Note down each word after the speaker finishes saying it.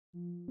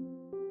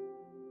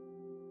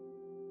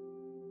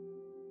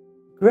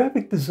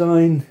Graphic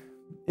design,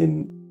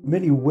 in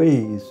many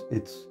ways,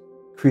 it's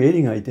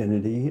creating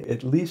identity.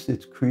 At least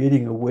it's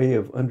creating a way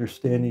of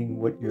understanding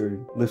what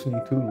you're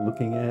listening to,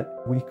 looking at.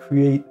 We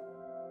create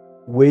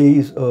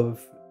ways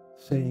of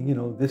saying,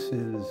 this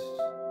is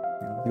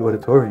the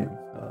auditorium.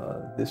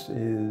 This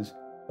is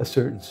a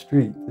certain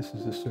street. This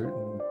is a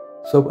certain.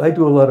 So I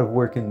do a lot of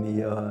work in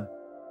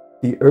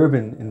the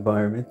urban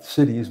environment,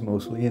 cities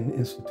mostly, and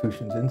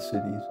institutions in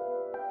cities.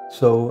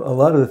 So a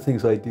lot of the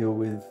things I deal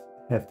with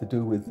have to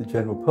do with the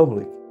general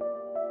public.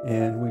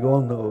 And we all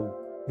know,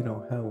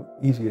 how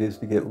easy it is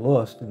to get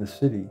lost in the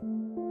city.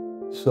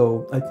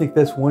 So I think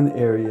that's one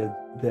area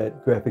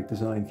that graphic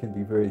design can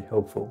be very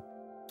helpful.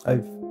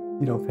 I've,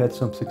 had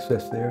some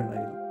success there,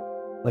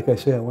 and like I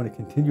say, I want to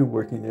continue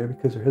working there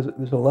because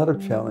there's a lot of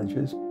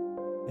challenges.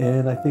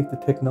 And I think the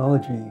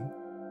technology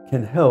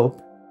can help,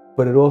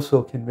 but it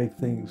also can make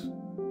things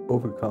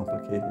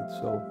overcomplicated.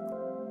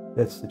 So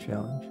that's the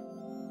challenge.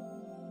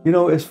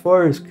 As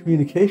far as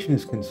communication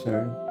is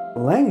concerned,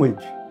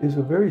 language is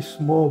a very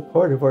small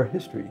part of our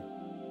history.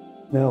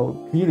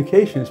 Now,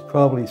 communication is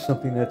probably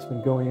something that's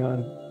been going on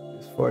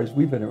as far as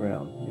we've been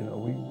around.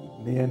 We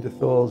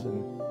Neanderthals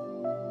and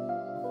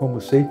Homo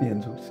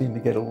sapiens seem to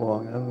get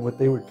along. I don't know what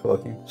they were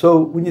talking. So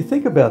when you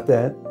think about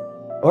that,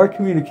 our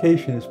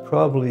communication is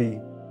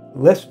probably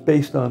less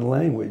based on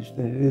language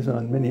than it is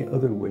on many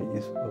other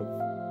ways of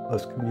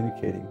us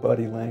communicating.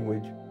 Body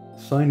language,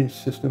 signage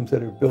systems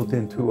that are built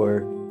into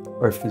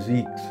our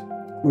physiques.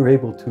 We're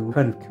able to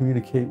kind of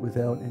communicate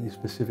without any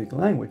specific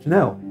language.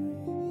 Now,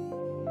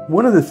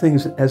 one of the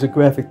things as a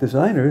graphic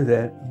designer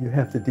that you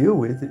have to deal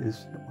with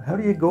is how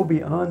do you go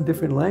beyond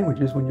different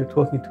languages when you're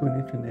talking to an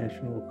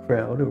international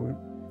crowd,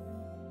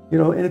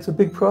 and it's a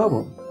big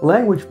problem.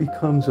 Language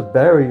becomes a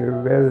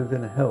barrier rather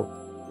than a help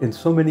in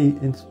so many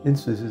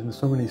instances, in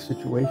so many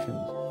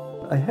situations.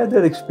 I had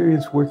that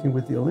experience working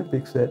with the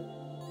Olympics that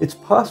it's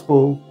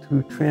possible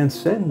to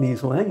transcend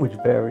these language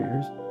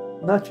barriers,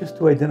 not just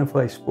to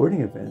identify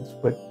sporting events,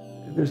 but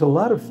there's a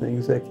lot of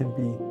things that can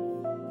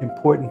be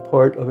important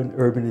part of an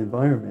urban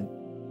environment.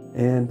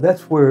 And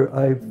that's where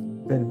I've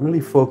been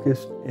really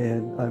focused,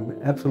 and I'm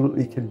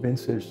absolutely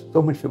convinced there's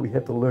so much that we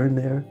have to learn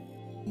there.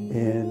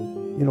 And,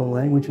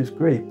 language is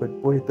great, but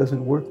boy, it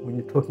doesn't work when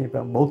you're talking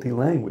about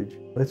multi-language.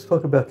 Let's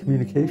talk about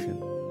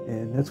communication.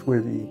 And that's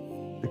where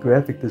the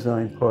graphic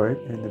design part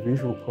and the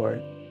visual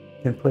part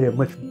can play a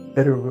much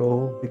better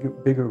role,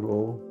 bigger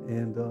role,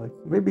 and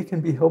maybe can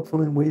be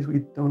helpful in ways we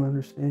don't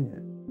understand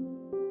yet.